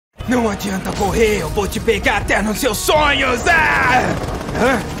Não adianta correr, eu vou te pegar até nos seus sonhos!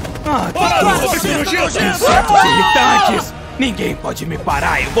 Insetos irritantes! Ninguém pode me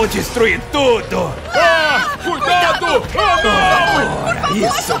parar, eu vou destruir tudo! Cuidado! Ora,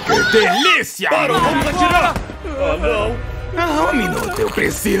 isso que delícia! Vamos atirar! Não! Um minuto, eu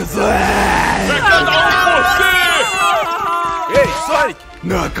preciso! É cada um você! Ei, Sonic!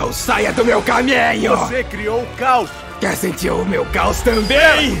 Knuckles, saia do meu caminho! Você criou o caos! Quer sentir o meu caos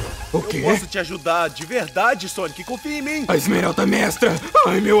também? O quê? Eu posso te ajudar de verdade, Sonic. Confia em mim. A esmeralda mestra!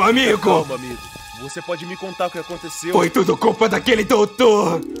 Ai, meu amigo! Calma, amigo. Você pode me contar o que aconteceu? Foi tudo culpa daquele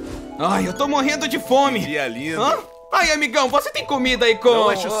doutor! Ai, eu tô morrendo de fome! Dia lindo! Ai, amigão, você tem comida aí com...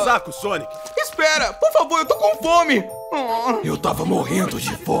 Não enche o saco, Sonic! Espera, por favor, eu tô com fome! Eu tava morrendo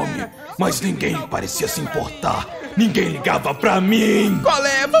de fome, mas ninguém parecia se importar. Ninguém ligava pra mim! Qual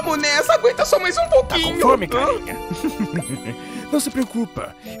é? Vamos nessa, aguenta só mais um pouquinho! Tá com fome, carinha? Não se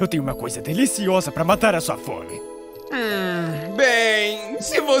preocupa, eu tenho uma coisa deliciosa pra matar a sua fome. Bem,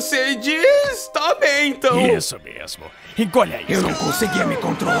 se você diz, tá bem então. Isso mesmo, engole aí. Eu não conseguia me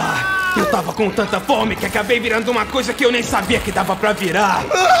controlar. Eu tava com tanta fome que acabei virando uma coisa que eu nem sabia que dava pra virar.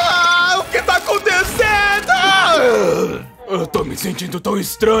 O que tá acontecendo? Eu tô me sentindo tão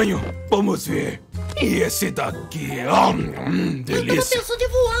estranho. Vamos ver. E esse daqui? Delícia. Eu tava pensando em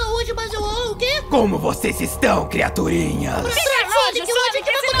voar hoje, mas o quê? Como vocês estão, criaturinhas? Sonic,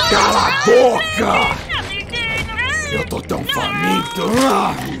 Cala a boca! Eu tô tão faminto.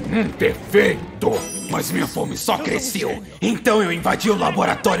 Perfeito! Mas minha fome só cresceu. Então eu invadi o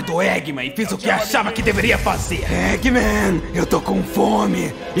laboratório do Eggman e fiz o que achava que deveria fazer. Eggman, eu tô com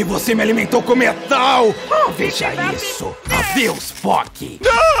fome. E você me alimentou com metal. Veja isso. Adeus, Pock.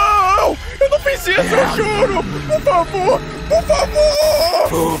 Não! Eu não fiz isso, eu juro! Por favor! Por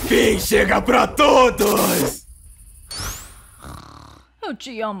favor! O fim chega pra todos. Eu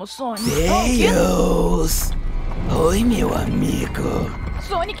te amo, Sonic. Deus! Oi, meu amigo.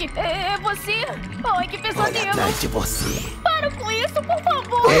 Sonic, é você? Ai, que pesadelo. Olha atrás de você. Para com isso, por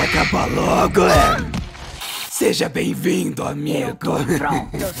favor. Acaba logo. Seja bem-vindo, amigo.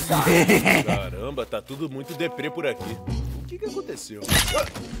 Pronto, Caramba, tá tudo muito deprê por aqui. O que aconteceu?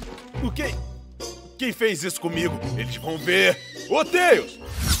 O que? Quem fez isso comigo? Eles vão ver. Ô, Tails!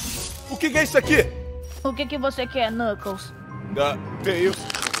 O que é isso aqui? O que você quer, Knuckles? Tails,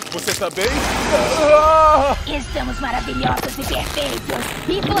 você tá bem? Estamos maravilhosos e perfeitos.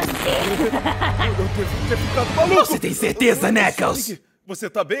 E você? Eu devo ter ficado maluco. Você tem certeza, Knuckles? Você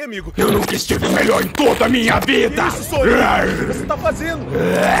tá bem, amigo? Eu nunca estive melhor em toda a minha vida! Isso, Sonic! O que você tá fazendo? O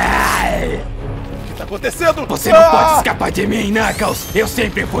que tá acontecendo? Você não pode escapar de mim, Knuckles! Eu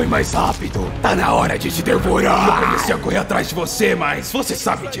sempre fui mais rápido! Tá na hora de te devorar! Eu comecei a correr atrás de você, mas você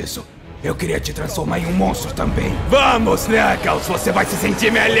sabe disso. Eu queria te transformar em um monstro também. Vamos, Knuckles! Você vai se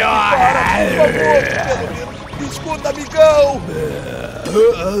sentir melhor! Me escuta, amigão!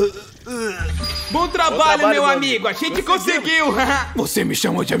 Bom trabalho, meu amigo! A gente conseguiu! Você me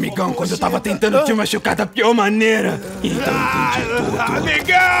chamou de amigão quando eu tava tentando te machucar da pior maneira. Então entendi tudo.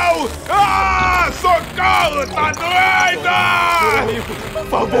 Amigão! Socorro! Tá doido! Por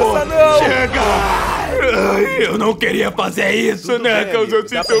favor, chega! Eu não queria fazer isso, Knuckles. Eu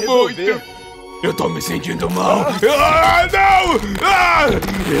sinto muito. Eu tô me sentindo mal.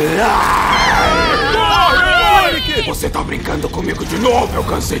 Sonic! Você tá brincando comigo de novo? Eu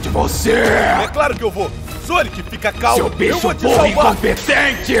cansei de você. É claro que eu vou. Sonic, fica calmo. Seu Eu bicho vou te burro e salvar.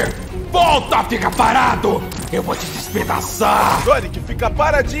 incompetente! Volta, fica parado! Eu vou te despedaçar! Sonic, fica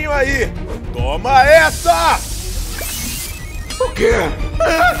paradinho aí. Toma essa! O quê?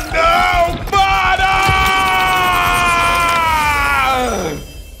 Não, para!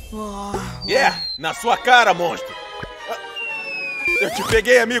 Na sua cara, monstro. Eu te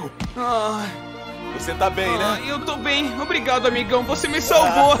peguei, amigo. Você tá bem, né? Eu tô bem. Obrigado, amigão. Você me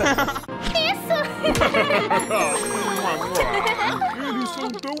salvou. Eles são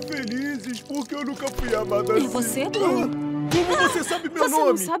tão felizes porque eu nunca fui amada assim. E você, Blue? Como você sabe meu Você nome?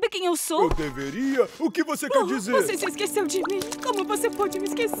 não sabe quem eu sou? Eu deveria? O que você quer dizer? Você se esqueceu de mim. Como você pôde me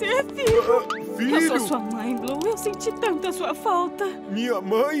esquecer, filho? Filho? Eu sou sua mãe, Blue. Eu senti tanto a sua falta. Minha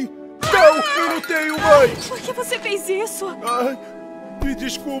mãe? Não, eu não tenho mãe! Por que você fez isso? Ai, me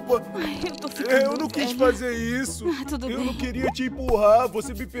desculpa. Ai, eu tô ficando Eu não quis velha. fazer isso. Tudo Eu bem. não queria te empurrar,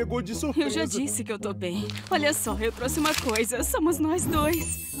 você me pegou de surpresa. Eu já disse que eu tô bem. Olha só, eu trouxe uma coisa. Somos nós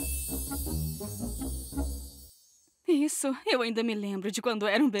dois. Isso, eu ainda me lembro de quando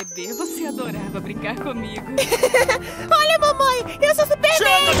era um bebê. Você adorava brincar comigo. Olha, mamãe, eu sou super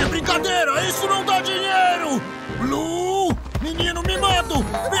Chega de brincadeira, isso não dá dinheiro! Blue, menino mimado,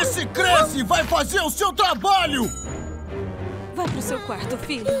 vê se cresce e vai fazer o seu trabalho! Vá pro seu quarto,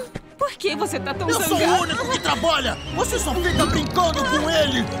 filho. Por que você tá tão Eu sou zangado? o único que trabalha! Você só fica brincando com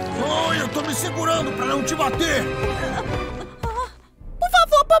ele! Ai, eu tô me segurando pra não te bater! Por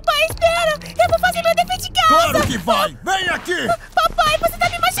favor, papai, espera! Eu vou fazer meu dever de casa! Claro que vai! Vem aqui! Papai, você tá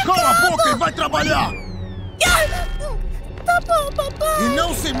me machucando! Cala a boca e vai trabalhar! Tá bom, papai! E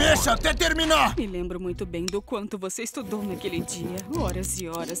não se mexa até terminar! Me lembro muito bem do quanto você estudou naquele dia. Horas e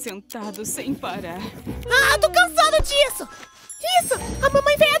horas sentado sem parar. Ah, tô cansado disso! Isso! A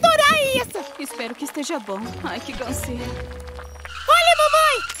mamãe vai adorar isso! Espero que esteja bom. Ai, que canseira. Olha,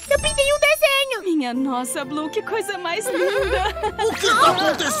 mamãe! Eu pintei um desenho! Minha nossa, Blue, que coisa mais linda! O que tá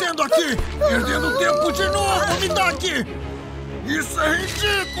acontecendo aqui? Perdendo tempo de novo! Me dá aqui! Isso é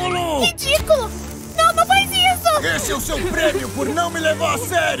ridículo! Ridículo! Não, não faz isso! Esse é o seu prêmio por não me levar a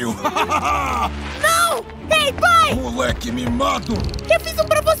sério! Não! Ei, pai! Moleque mimado! Eu fiz um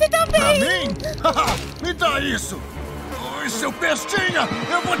pra você Pra também! mim? Me dá isso! Ai, seu pestinha!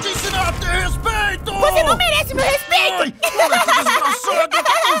 Eu vou te ensinar a ter respeito! Você não merece meu respeito! Ai, moleque desgraçado! Eu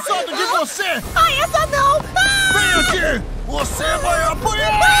tô cansado de você! Ai, essa não! Ah! Vem aqui! Você vai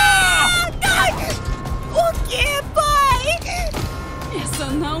apanhar! Ai! O que, pai? Essa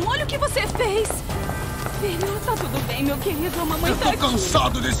não, olha o que você fez! Filho, tá tudo bem, meu querido, a mamãe Eu tá tô aqui.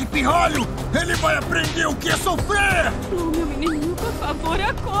 cansado desse pirralho! Ele vai aprender o que é sofrer! Blue, meu menininho, por favor,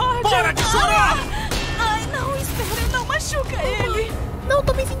 acorde! Para de chorar! Ai, não, espera, não machuca ele! Não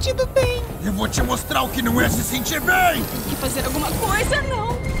tô me sentindo bem! Eu vou te mostrar o que não é se sentir bem! Tem que fazer alguma coisa,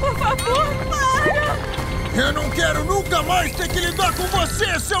 não! Por favor, para! Eu não quero nunca mais ter que lidar com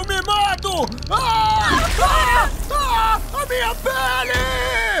você, seu mimado! A minha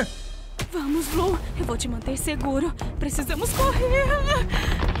pele! Vamos, Blue, eu vou te manter seguro. Precisamos correr.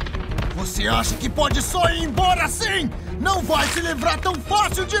 Você acha que pode só ir embora assim? Não vai se livrar tão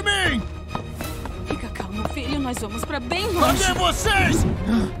fácil de mim! Fica calmo, filho, nós vamos pra bem longe. Cadê vocês?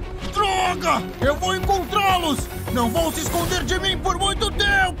 Droga! Eu vou encontrá-los! Não vão se esconder de mim por muito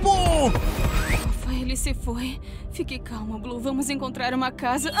tempo! Ufa, ele se foi. Fique calma, Blue, vamos encontrar uma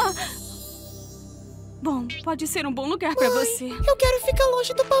casa. Bom, pode ser um bom lugar pra você. Eu quero ficar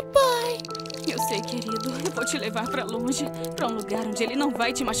longe do papai! Eu sei, querido. Eu vou te levar pra longe, pra um lugar onde ele não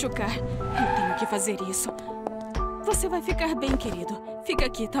vai te machucar. Eu tenho que fazer isso. Você vai ficar bem, querido. Fica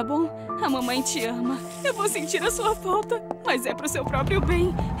aqui, tá bom? A mamãe te ama. Eu vou sentir a sua falta, mas é pro seu próprio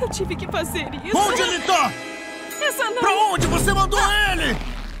bem. Eu tive que fazer isso. Onde ele tá? Essa não! Pra onde você mandou ele?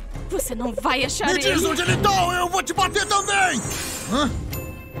 Você não vai achar Me ele. diz onde ele tá ou eu vou te bater também!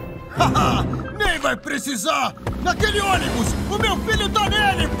 Haha, nem vai precisar! Naquele ônibus! O meu filho tá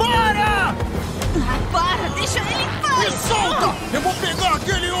nele! Para! Para, deixa ele em paz! Me solta! Eu vou pegar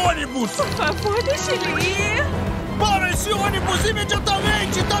aquele ônibus! Por favor, deixa ele ir! Para esse ônibus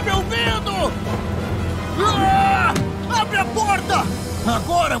imediatamente! Tá me ouvindo? Abre a porta!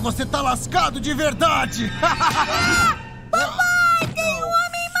 Agora você tá lascado de verdade! Papai, tem um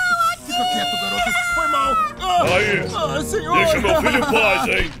homem mau aqui! Fica quieto, garoto! Foi mal! Aí! Senhor! Deixa meu filho em paz,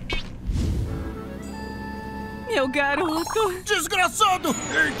 hein? Meu garoto! Desgraçado!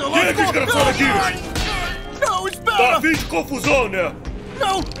 Eita, Quem é desgraçado aqui? Não, espera! Tá a fim de confusão, né?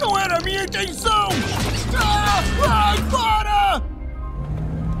 Não era a minha intenção! Ai, para!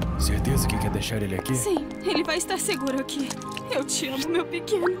 Certeza que quer deixar ele aqui? Sim, ele vai estar seguro aqui. Eu te amo, meu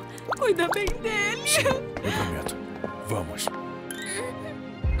pequeno. Cuida bem dele. Eu prometo. Vamos.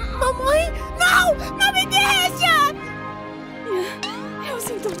 Mamãe, não! Não me deixa! Eu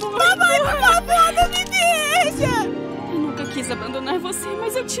sinto muito. Mamãe, por favor, não me deixa! Eu nunca quis abandonar você,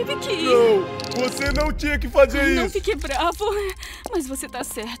 mas eu tive que ir. Não, você não tinha que fazer Não isso. fique bravo. Mas você tá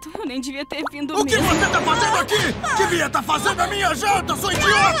certo. Eu nem devia ter vindo O que mesmo. você tá fazendo aqui? Devia estar fazendo a minha janta, sua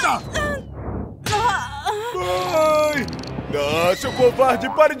idiota! Ai! Não, seu covarde,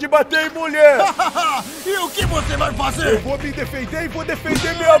 pare de bater em mulher! E o que você vai fazer? Eu vou me defender e vou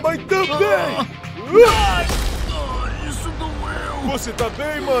defender minha mãe também! Ai, isso doeu! Você tá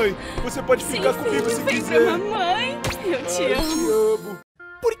bem, mãe? Você pode Sim, ficar comigo se filho, vem quiser. pra mamãe. Eu te amo. amo.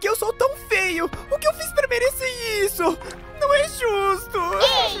 Por que eu sou tão feio? O que eu fiz pra merecer isso? Não é justo!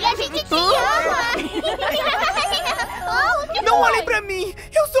 Ei, a gente te ama! Não olhem pra mim!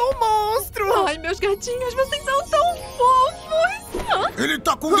 Eu sou um monstro! Ai, meus gatinhos, vocês são tão fofos. Ele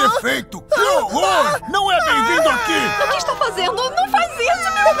tá com defeito! Que horror! Não é bem-vindo aqui! O que está fazendo? Não faz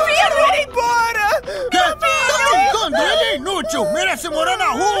isso, meu filho! Vai embora! Quê? Tá brincando? Ele é inútil! Merece morar na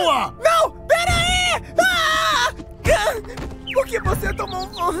rua! Não! Pera aí! Por que você tomou um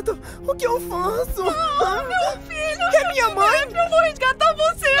voto? O que eu faço? Meu filho! É minha mãe? Eu vou resgatar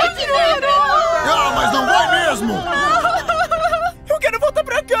você, Mas não vai mesmo! Eu quero voltar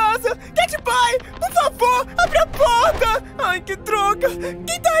pra casa! Cat Pai, por favor, abre a porta! Ai, que droga!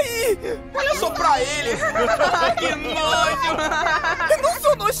 Quem tá aí? Olha só pra ele! Que nojo! Eu não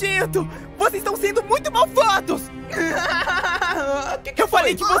sou nojento! Vocês estão sendo muito malvados! Eu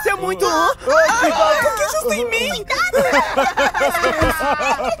falei que você é muito... Por que justo em mim?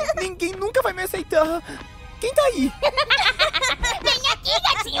 Ninguém nunca vai me aceitar. Quem tá aí? Vem aqui,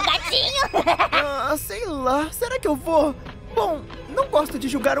 gatinho! Ah, sei lá. Será que eu vou? Bom, não gosto de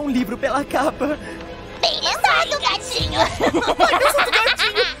julgar um livro pela capa. Bem lembrado, gatinho! Palhaço do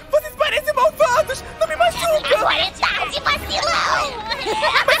gatinho! Vocês parecem malvados! Não me machuca! Agora é tarde, vacilão!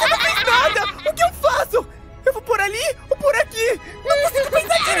 Mas eu não fiz nada! O que eu faço? Eu vou por ali ou por aqui? Não consigo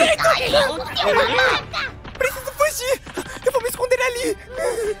pensar direito! Preciso fugir! Eu vou me esconder ali!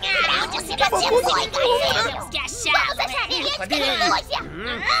 Pra onde esse gatinho foi, gatinho? Temos que achá-lo! Vamos achar ele antes que ele fuja!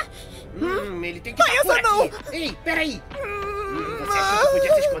 Ele tem que Vai, essa não! Ei, peraí! Você achou que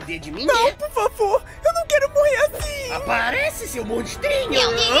podia se esconder de mim, Não, né? por favor! Eu não quero morrer assim! Aparece, seu monstrinho!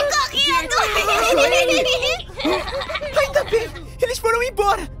 Eu vim correndo! Ainda bem! Eles foram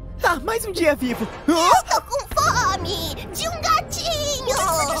embora! Tá, mais um dia vivo! Eu tô com fome! De um gatinho! O que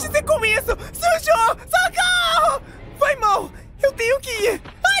você quis dizer com isso? Sujou! Socorro! Foi mal! Eu tenho que ir!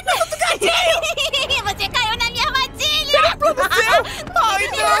 Ai, meu outro gatinho! Você caiu na minha armadilha! Peraí, plano seu! Ai,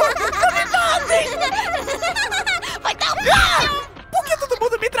 não! Não me matem! Foi tão bom! Por que todo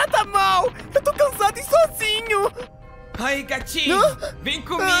mundo me trata mal? Eu tô cansado e sozinho! Aí, gatinho! Vem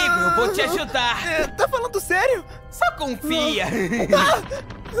comigo, eu vou te ajudar! Tá falando sério? Só confia!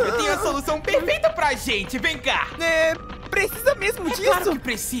 Eu tenho a solução perfeita pra gente, vem cá! Precisa mesmo disso? Claro que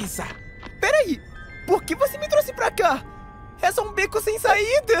precisa! Peraí, por que você me trouxe pra cá? É só um beco sem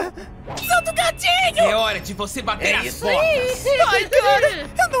saída! Santo gatinho! É hora de você bater as portas! Ai, cara,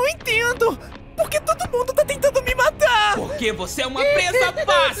 eu não entendo! Por que todo mundo tá tentando me matar? Porque você é uma presa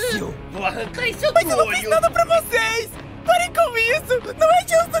fácil! Vou arrancar esse Mas eu não fiz nada pra vocês! Parem com isso! Não é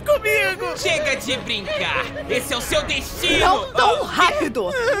justo comigo! Chega de brincar! Esse é o seu destino! Não tão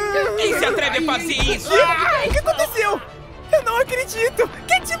rápido! Quem se atreve a fazer isso? O que aconteceu? Eu não acredito!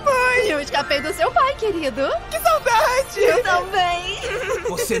 mãe! Eu escapei do seu pai, querido! Que saudade! Eu também!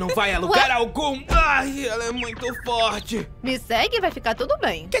 Você não vai a lugar algum! Ai, ela é muito forte! Me segue e vai ficar tudo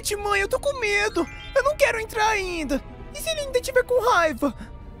bem! Mãe, eu tô com medo! Eu não quero entrar ainda! E se ele ainda estiver com raiva?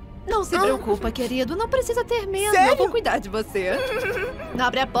 Não se preocupa, querido. Não precisa ter medo. Sério? Eu vou cuidar de você.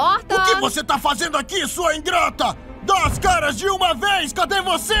 Abre a porta! O que você tá fazendo aqui, sua ingrata? Dá as caras de uma vez! Cadê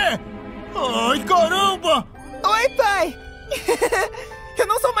você? Ai, caramba! Oi, pai! Eu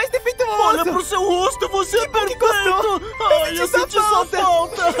não sou mais defeituoso! Olha pro seu rosto, você é perfeito! Ai, eu senti sua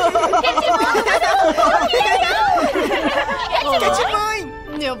falta! Mãe!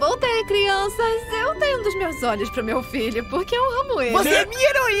 Eu voltei, crianças. Eu tenho um dos meus olhos pro meu filho, porque eu amo ele. Você é minha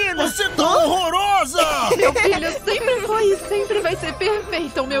heroína! Você tá horrorosa! Meu filho sempre foi e sempre vai ser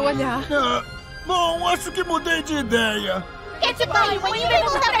perfeito ao meu olhar. Bom, acho que mudei de ideia. Pai, o Menina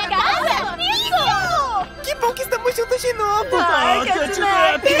volta pra casa? Isso! Que bom que estamos juntos de novo! Ai,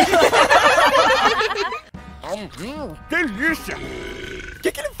 Delícia! O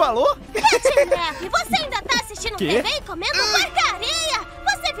que ele falou? Catnap, você ainda tá assistindo Quê? TV e comendo porcaria?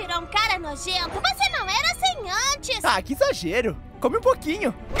 Você virou um cara nojento. Você não era assim antes. Ah, que exagero! Come um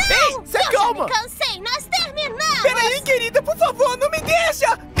pouquinho! Não, Ei, se eu acalma! já me cansei, nós terminamos. Peraí, querida, por favor, não me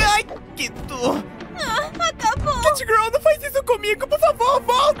deixa! Ai, que dor! Acabou. Cat Girl, não faz isso comigo, por favor,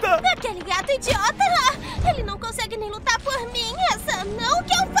 volta! Aquele gato idiota lá, ele não consegue nem lutar por mim. Essa não, o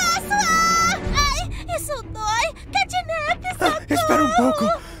que eu faço? Ai, isso dói. Catnap, socorro. Espera um pouco.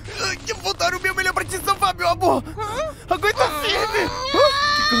 Eu vou dar o meu melhor pra te salvar, meu amor. Aguenta firme.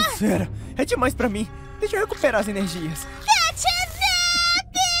 Que canseira. É demais pra mim. Deixa eu recuperar as energias. Catnap!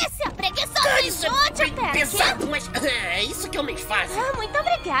 Seu preguiçoso inútil, pera. Pesado, mas é isso que homens fazem. Muito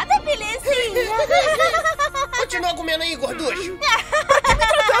obrigada, belezinha. Continua comendo aí, gorducho. Pra que me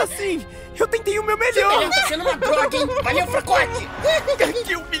tratar assim? Eu tentei o meu melhor. Tá sendo uma droga, hein? Valeu, fracote.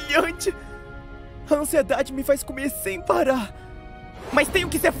 Que humilhante. A ansiedade me faz comer sem parar. Mas tenho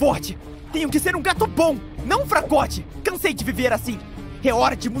que ser forte. Tenho que ser um gato bom, não um fracote. Cansei de viver assim. É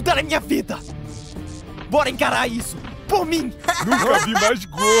hora de mudar a minha vida. Bora encarar isso. Por mim. Nunca vi mais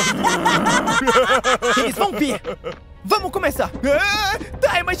gordo. Eles vão ver. Vamos começar.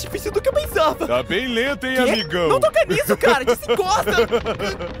 Tá, é mais difícil do que eu pensava. Tá bem lento, hein, Quê? amigão? Não toca nisso, cara. Desencosta.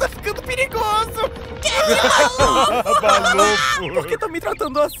 Tá ficando perigoso. Balofo. Por que tá me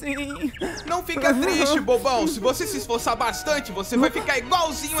tratando assim? Não fica triste, bobão. Se você se esforçar bastante, você vai ficar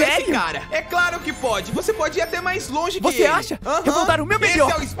igualzinho a esse Sério? cara. É claro que pode. Você pode ir até mais longe que Você ele. acha? Eu vou dar o meu melhor.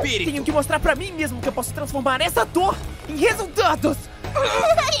 Esse é o espírito. Tenho que mostrar pra mim mesmo que eu posso transformar essa dor em resultados.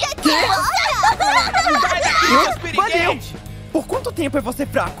 E aqui, Valeu! Por quanto tempo é você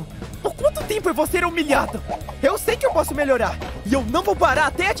fraco? Por quanto tempo é você humilhado? Eu sei que eu posso melhorar. E eu não vou parar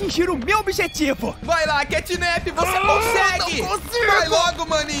até atingir o meu objetivo. Vai lá, Catnap, você consegue! Não consigo! Vai logo,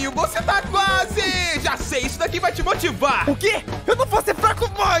 maninho, você tá quase! Já sei, isso daqui vai te motivar! O quê? Eu não vou ser fraco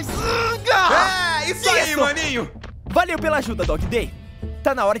mais! Isso aí, maninho! Valeu pela ajuda, Dog Day.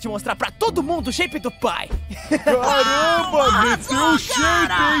 Tá na hora de mostrar pra todo mundo o shape do pai. Caramba, meteu o shape,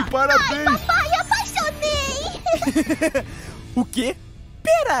 hein? Parabéns! Papai, apaixonei! O quê?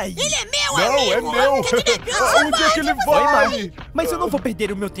 Peraí! Ele é meu Não, amigo! é meu! Onde é que ele vai? Mas eu não vou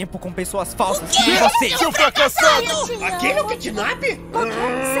perder o meu tempo com pessoas falsas como você! Seu fracassado! Aquele é o Catnap?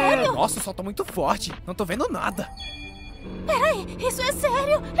 Sério? Nossa, o sol tá muito forte. Não tô vendo nada. Peraí, isso é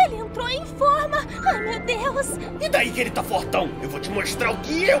sério? Ele entrou em forma! Ai, meu Deus! E daí que ele tá fortão? Eu vou te mostrar o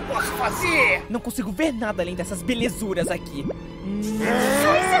que eu posso fazer! Não consigo ver nada além dessas belezuras aqui.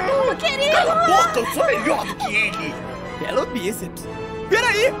 Sai, segundo, querido! Cala a boca, eu sou melhor do que ele! Belo bíceps.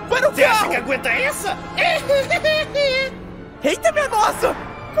 Peraí, para o Você acha carro! que aguenta essa? Eita, minha nossa!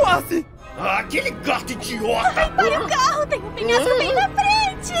 Quase! Aquele gato idiota! Para o carro, tem um penhasco bem na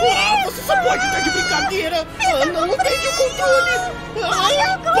frente! Você só pode estar de brincadeira! Não perdi o controle!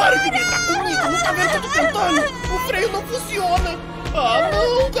 Para de gritar comigo! Não tá vendo que eu tô tentando? O freio não funciona!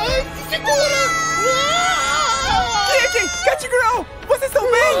 Não! Segura! Kiki! Catgirl! Vocês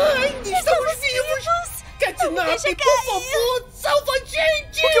estão bem? Estamos vivos! Catnap, por favor, salva a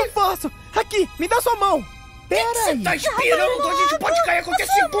gente! O que eu faço? Aqui, me dá sua mão! Você tá esperando? A gente pode cair a qualquer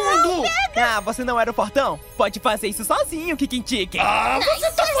segundo! Ah, você não era o fortão? Pode fazer isso sozinho, Kikin Chicken.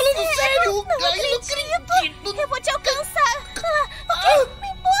 Você tá falando sério? Não acredito! Eu vou te alcançar! Me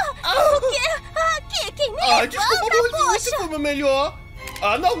empurra! O quê? Kiki, me levanta, Desculpa, gordinho, esse foi o meu melhor!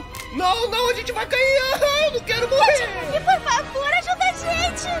 Não, a gente vai cair! Eu não quero morrer! Por favor, ajuda a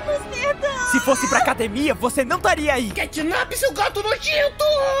gente! Nos perdoa! Se fosse pra academia, você não estaria aí! Catnap, seu gato nojento!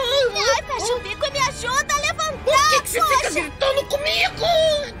 Ai, fecha o bico e me ajuda a levantar! Por que você fica gritando comigo?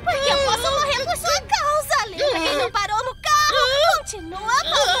 Porque eu posso morrer por sua causa! Lembra quem não parou no carro? Continua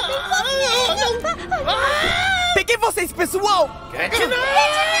falando bem comigo! Peguei vocês, pessoal!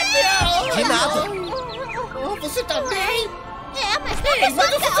 Catnap! De nada! Você tá bem? Mas não é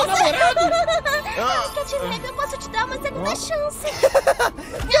mas eu sou seu namorado! Catnap, eu posso te dar uma segunda chance!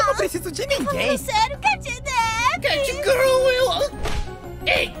 Eu não preciso de ninguém! Sério, Catnap! Catgirl,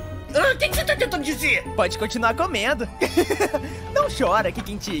 Ei! O que você tá tentando dizer? Pode continuar comendo! Não chora,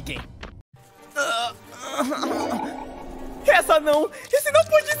 Kikin Chicken! Essa não! Esse não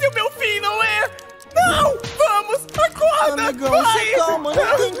pode ser o meu fim, não é? Não! Vamos! Acorda! Amigão, se calma,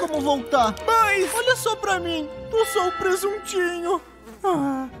 não tem como voltar. Mas... Olha só pra mim, eu sou o presuntinho.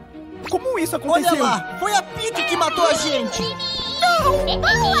 Como isso aconteceu? Olha lá, foi a Pique que matou a gente.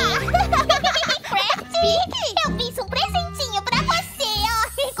 Pique, eu fiz um presentinho pra você, ó.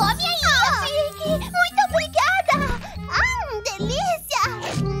 Come aí, Pique. Muito obrigada. Delícia.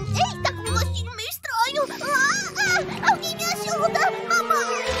 Eita, com um gostinho meio estranho. Alguém me ajuda,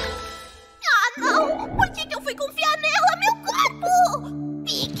 mamãe. Não. Por que eu fui confiar nela, meu corpo?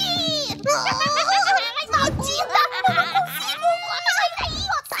 Pique. Maldita, eu não consigo. Sai daí,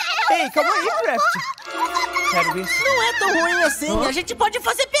 otário. Ei, calma aí, Craft. Quero ver. Não é tão ruim assim. A gente pode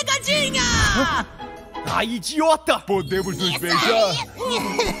fazer pegadinha. Ai, idiota! Podemos nos beijar?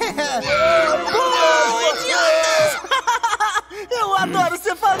 Eu adoro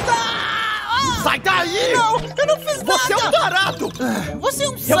ser fantasma. Sai daí! Não, eu não fiz nada. Você é um tarado! Você é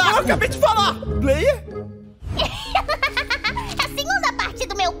um Eu saco. acabei de falar! Player? A segunda parte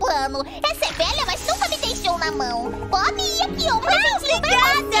do meu plano. Essa é velha, mas nunca me deixou na mão. Bob, e aqui um presentinho pra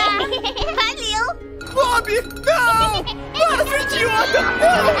você. Valeu. Bob! Não! Para, seu idiota!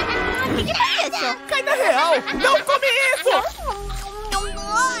 Não! O que foi isso? Cai na real! Não come isso!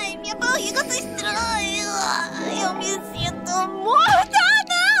 Ai, minha barriga tá estranha. Eu me sinto morta,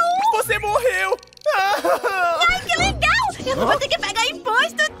 não! Você morreu! Ai, que legal! Eu não vou ter que pagar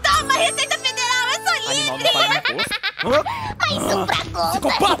imposto. Toma, Receita Federal, eu sou livre! Mais um pra conta!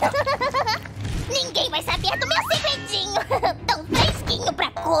 Psicopata! Ninguém vai saber do meu segredinho. Tão fresquinho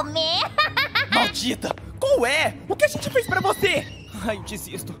pra comer. Maldita! Qual é? O que a gente fez pra você? Ai, eu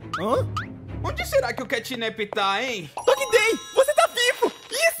desisto. Hã? Onde será que o Catnap tá, hein? Dog Day! Você tá vivo!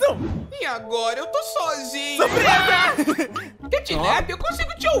 Isso! E agora? Eu tô sozinho. Surpresa! Catnap, eu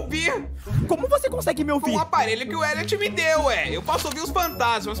consigo te ouvir. Como você consegue me ouvir? Com o aparelho que o Elliot me deu, Eu posso ouvir os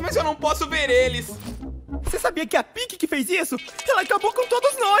fantasmas, mas eu não posso ver eles. Você sabia que a Pique que fez isso? Ela acabou com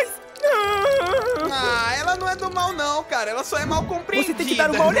todos nós! Ela não é do mal não, cara. Ela só é mal compreendida. Você tem que dar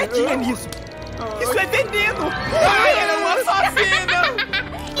uma olhadinha nisso. Isso é veneno! Ai, ela é uma assassina!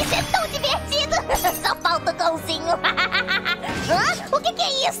 Isso é tão divertido! Só falta o cãozinho. Hã? O que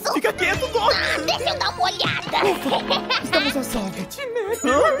é isso? Fica quieto, Doc! Deixa eu dar uma olhada. Estamos a salvo.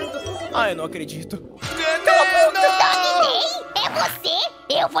 Ah, eu não acredito. Dog Day? É você?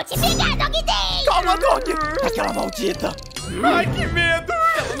 Eu vou te pegar, Dog Day! Calma, Doc! Aquela maldita! Ai, que medo!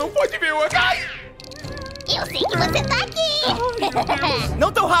 Ela não pode ver o... Ai! Eu sei que você tá aqui!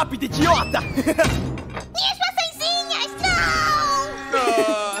 Não tão rápido, idiota! Minhas maçãzinhas, não!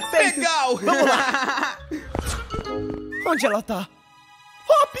 Legal! Vamos lá! Onde ela tá?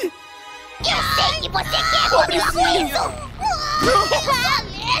 Hop! Eu sei que você quer comigo isso!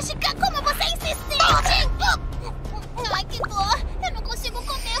 Alérgica, como você é insistente! Ai, que dor! Eu não consigo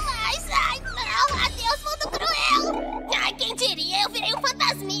comer mais! Ai, não! Adeus, mundo cruel! Ai, quem diria? Eu virei um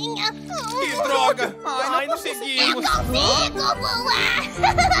fantasminha! Que droga! Ai, não conseguimos! Eu consigo voar!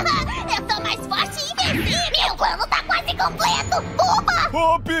 Eu tô mais forte e invencível! Meu plano tá quase completo! Uba!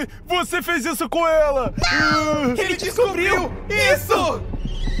 Hop, você fez isso com ela! Não! Ele descobriu! Isso!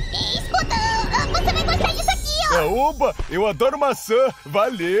 Escuta, você vai gostar disso aqui, ó! Oba, eu adoro maçã!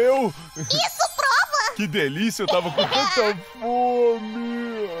 Valeu! Isso prova! Que delícia, eu tava com tanta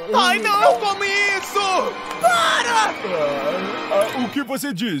fome! Ai, não come isso! Para! O que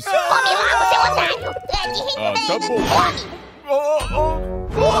você disse? Come logo, seu otário! É de rir tá bom.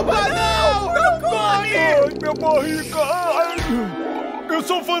 Opa, não! Não come! Ai, minha barriga! Ai. Eu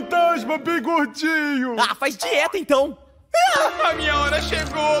sou um fantasma bem gordinho! Ah, faz dieta então! A minha hora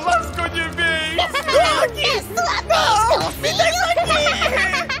chegou! Lascou de vez! É sua vez, Me dá isso aqui!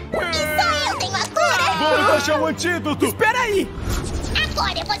 E só eu tenho a cura! Vamos achar um antídoto! Espera aí!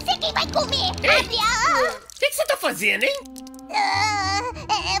 Agora é você quem vai comer! Abre a... O que você tá fazendo, hein?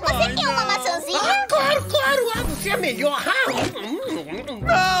 Você quer uma maçãzinha? Claro, claro! Ah, você é melhor!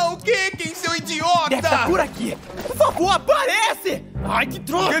 Não, Kikin, seu idiota! Deve estar por aqui! Por favor, aparece! Ai, que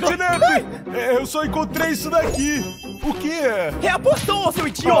droga! Catnap! Eu só encontrei isso daqui! O que é? É a poção, seu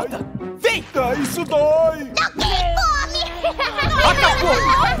idiota! Vem! Ah, isso dói! Alguém come! Acabou!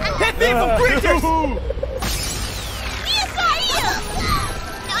 Revivam, Critters! Isso aí!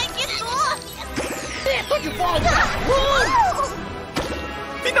 Ai, que dor! Tô de volta!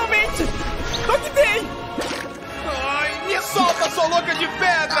 Finalmente! Dog Day! Ai, me solta, sua louca de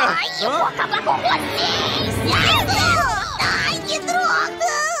pedra! Ai, eu vou acabar com vocês! Ai, que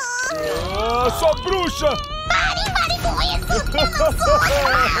droga! Ah, sua bruxa! Parem com isso! Eu não sou!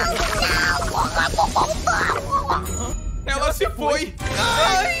 Não! Ela se foi!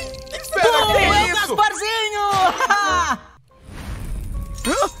 Ai! Espera, que é isso?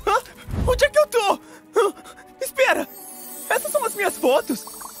 Onde é que eu tô? Espera! Essas são as minhas fotos!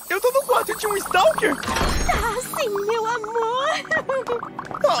 Eu tô no quarto de um stalker! Ah, sim, meu amor!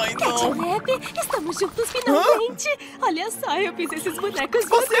 Ai, não! Catnap, estamos juntos finalmente! Olha só, eu fiz esses bonecos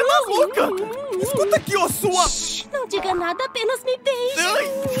Você é maluca! Escuta aqui, ô sua... Não diga nada, apenas me beije! Ai,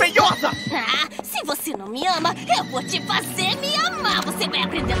 feiosa! Ah, se você não me ama, eu vou te fazer me amar! Você vai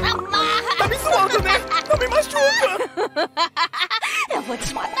aprender na marra! Tá me zoando, né? Não me machuca! Eu vou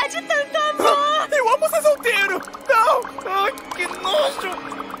te matar de tanto amor! Eu amo ser solteiro! Não! Ai, que nojo!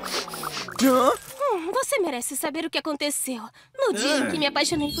 Você merece saber o que aconteceu. No dia em que me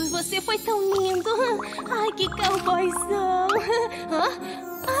apaixonei por você, foi tão lindo. Ai, que cowboyzão.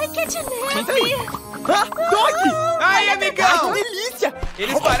 Ai, Catnap. Doc! Ai, amigão! Que delícia!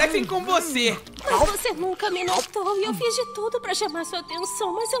 Eles parecem com você. Mas você nunca me notou e eu fiz de tudo pra chamar sua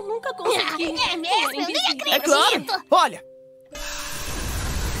atenção, mas eu nunca consegui. É mesmo? Eu nem acredito! É claro! Olha!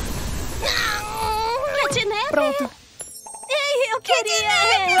 Catnap? Pronto! Ei, eu queria...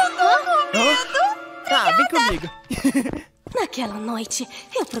 Eu tô com medo! Ah, vem comigo! Naquela noite,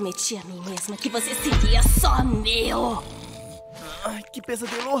 eu prometi a mim mesma que você seria só meu. Ai, que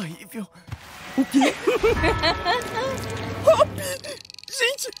pesadelo horrível! O quê? Hop!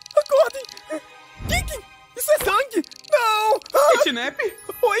 Gente, acordem! Kikin, isso é sangue! Não! Catnap?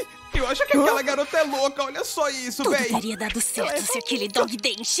 Oi! Eu acho que aquela garota é louca, olha só isso, Tudo véi! teria dado certo se aquele Dog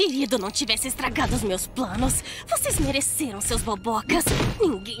Day enxerido não tivesse estragado os meus planos. Vocês mereceram, seus bobocas.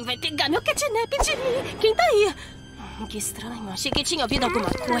 Ninguém vai pegar meu Catnap de mim. Quem tá aí? Que estranho, achei que tinha ouvido alguma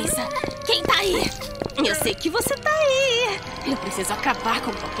coisa. Quem tá aí? Eu sei que você tá aí. Eu preciso acabar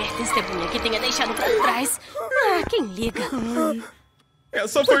com qualquer testemunha que tenha deixado pra trás. Ah, quem liga?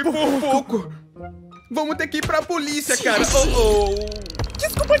 Essa foi por pouco. Vamos ter que ir pra polícia, cara.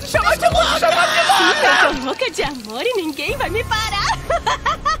 Desculpa te chamar de louca! Eu tô louca de amor e ninguém vai me parar.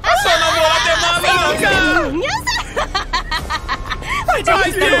 Sua namorada é maluca! Onde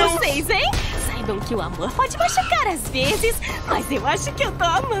estão vocês, hein? Saibam que o amor pode machucar às vezes, mas eu acho que eu tô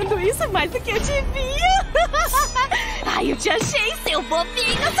amando isso mais do que eu devia. Ai, eu te achei, seu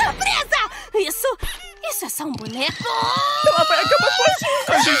bobinho! Surpresa! Isso é só um boneco? Ela vai acabar com a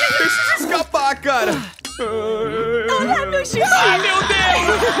gente! A gente precisa escapar, cara! Olá, meu chuchu! Ah, meu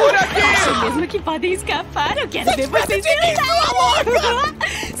Deus! Por aqui! Acho mesmo que podem escapar. Eu quero ver vocês tentar.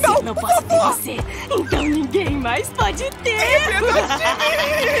 Se não posso ter você, então ninguém mais pode ter.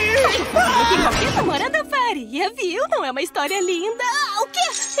 Que qualquer namorada faria, viu? Não é uma história linda. O quê?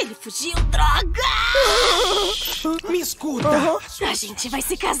 Ele fugiu, droga! Me escuta! A gente vai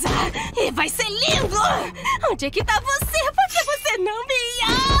se casar e vai ser lindo! Onde é que tá você? Por que você não me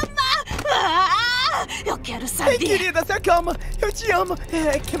ama? Eu quero saber. Ei, querida, se acalma. Eu te amo.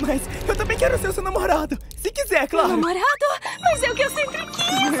 Que mais? Eu também quero ser seu namorado. Se quiser, claro. Namorado? Mas é o que eu sempre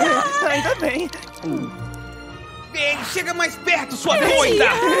quis. Ainda bem. Ei, chega mais perto, sua doida!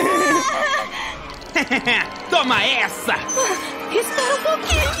 Toma essa! Espera um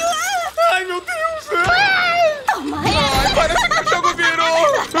pouquinho. Ai, meu Deus! Toma essa! Ai, parece que o jogo virou!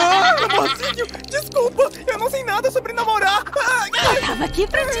 Amorzinho, desculpa. Eu não sei nada sobre namorar. Eu tava aqui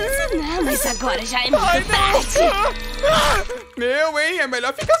pra te ensinar, mas agora já é muito tarde. Meu, hein? É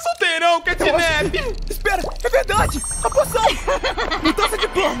melhor ficar solteirão, Catnap! Espera, é verdade! A poção! Mudança de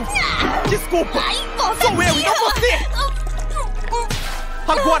planos! Desculpa! Sou eu e não você!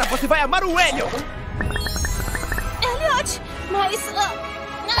 Agora você vai amar o Elliot! Elliot, mas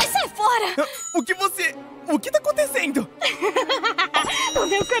sai fora! O que tá acontecendo? O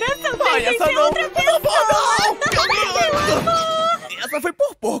meu coração tá Ai, essa não! outra pessoa! Não! Essa foi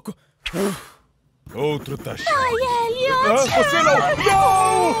por pouco! Outro tá cheio. Ai, Elliot! Você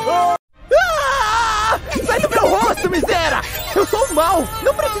não! Sai do meu rosto, miséria! Eu sou o mal!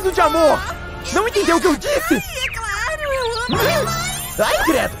 Não preciso de amor! Não entendeu o que eu disse? É claro, eu amo. Ai,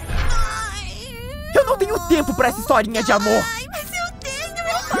 credo! Eu não tenho tempo pra essa historinha de amor! Ai, mas eu tenho.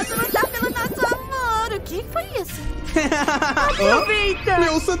 Eu posso lutar pelo nosso amor. O que foi isso? Aproveita!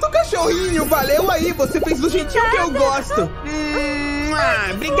 Meu santo cachorrinho, valeu aí! Você fez do jeitinho que eu gosto!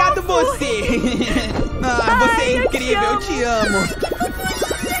 Obrigado você! Você é incrível, eu te amo!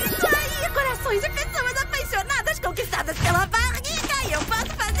 Isso aí, corações de pessoas apaixonadas conquistadas pela barriga. E eu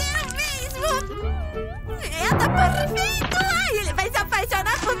posso fazer o mesmo! Tá perfeito! Ai, ele vai se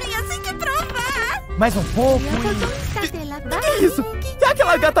apaixonar por mim assim que provar! Mais um pouco Que que é isso? É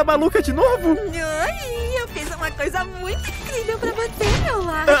aquela gata maluca de novo? Ai, eu fiz uma coisa muito incrível pra você, meu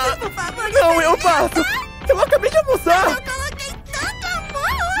lar. Por favor, Não, eu faço! Eu acabei de almoçar! Eu coloquei tanto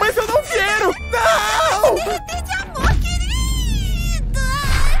amor! Mas eu não quero! Não! Derreter de amor, querido!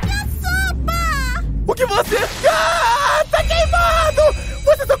 Ai, minha sopa! O que você... tá queimado!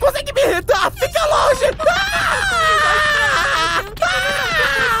 Você só consegue me irritar! Fica longe!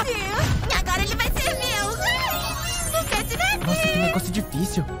 Agora ele vai ser meu! Ai, lindo, Nossa, que negócio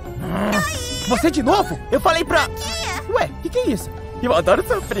difícil! Você de novo? Eu falei pra... Ué, o que é isso? Eu adoro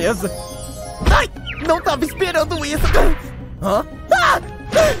surpresa! Ai! Não tava esperando isso! Hã?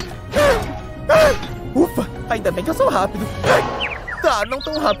 Ufa! Ainda bem que eu sou rápido! Tá, não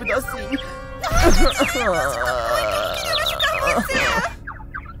tão rápido assim!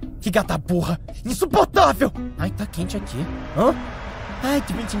 Que gata burra! Insuportável! Ai, tá quente aqui. Hã? Ai,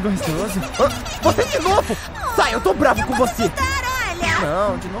 que ventinho gostoso. Você de novo! Sai, eu tô bravo com você! Olha!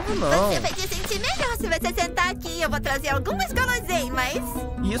 Não, de novo não. Você vai se sentir melhor se você sentar aqui. Eu vou trazer algumas guloseimas.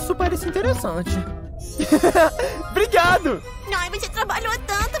 Isso parece interessante. Obrigado! Ai, você trabalhou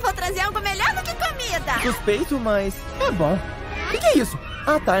tanto. Vou trazer algo melhor do que comida. Suspeito, mas é bom. O que é isso?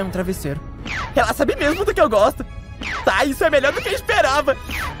 Ah, tá, é um travesseiro. Ela sabe mesmo do que eu gosto. Tá, isso é melhor do que eu esperava.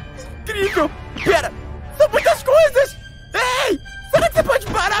 Incrível! Pera, são muitas coisas! Ei! Será que você pode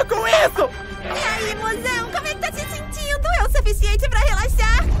parar com isso? E aí, mozão, como é que tá se sentindo? É o suficiente pra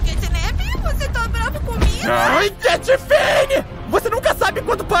relaxar? Catnap, você tá bravo comigo? Ai, Catfane! Você nunca sabe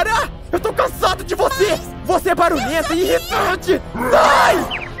quando parar! Eu tô cansado de você! Você é barulhenta e irritante! Sai!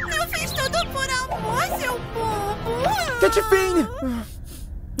 Eu fiz tudo por amor, seu bobo! Catfane!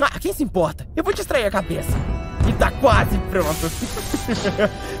 Ah, quem se importa? Eu vou distrair a cabeça. E tá quase pronto.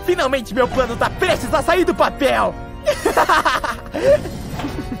 Finalmente meu plano tá prestes a sair do papel.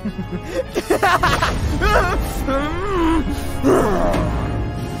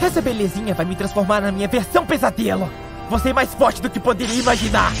 Essa belezinha vai me transformar na minha versão pesadelo. Você é mais forte do que poderia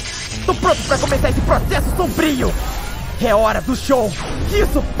imaginar. Tô pronto pra começar esse processo sombrio. É hora do show.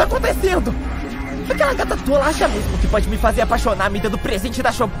 Isso tá acontecendo. Aquela gata tola acha mesmo que pode me fazer apaixonar me dando presente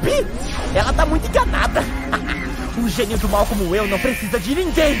da Shopee? Ela tá muito enganada. Um gênio do mal como eu não precisa de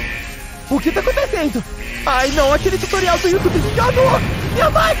ninguém. O que tá acontecendo? Ai não, aquele tutorial do YouTube me enganou. Minha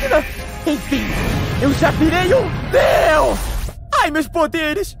máquina. Enfim, eu já virei um deus. Ai, meus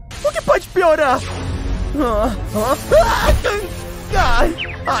poderes. O que pode piorar?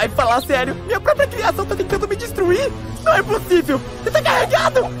 Ai, falar sério, minha própria criação tá tentando me destruir? Não é possível! Você tá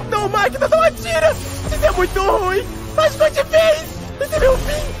carregado! Não, máquina, não atira! Isso é muito ruim! Mas não te fez! Esse é meu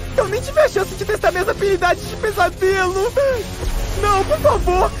fim! Eu nem tive a chance de testar minhas habilidades de pesadelo! Não, por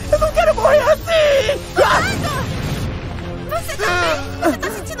favor! Eu não quero morrer assim! Você tá bem? Você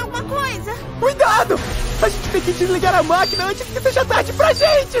tá sentindo alguma coisa? Cuidado! A gente tem que desligar a máquina antes que seja tarde pra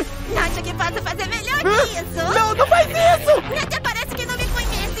gente! Acho que posso fazer melhor que isso! Não, não faz isso! Até parece que não me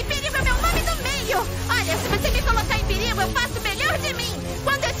conhece! Perigo é meu nome no meio! Olha, se você me colocar em perigo, eu faço o melhor de mim!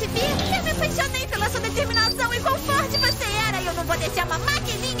 Quando eu te vi, eu me apaixonei pela sua determinação e quão forte você era! Eu não vou deixar uma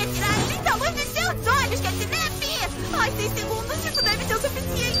maquininha tirar nem da luz dos seus olhos, que te deve! Ai, 6 segundos, isso deve ser o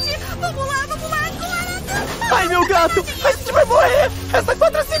suficiente! Vamos lá agora! Ai, meu gato! A gente vai morrer! Resta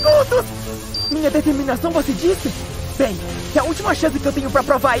 4 segundos! Minha determinação, você disse? Bem, é a última chance que eu tenho pra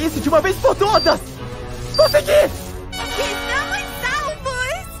provar isso de uma vez por todas! Consegui! Estamos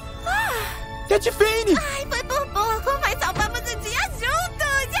salvos! Letty! Ai, foi por pouco, mas salvamos o dia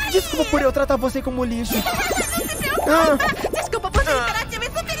juntos! Desculpa por eu tratar você como lixo. Não se preocupa! Desculpa por ser imperativo e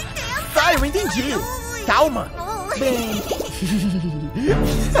super intenso! Tá, eu entendi! Calma! Bem...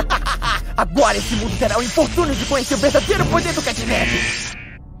 Agora esse mundo terá o infortúnio de conhecer o verdadeiro poder do Catnap!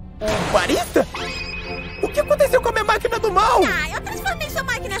 Um barista? O que aconteceu com a minha máquina do mal? Eu transformei sua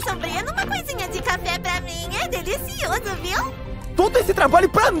máquina sombria numa coisinha de café pra mim. É delicioso, viu? Todo esse trabalho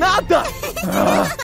pra nada!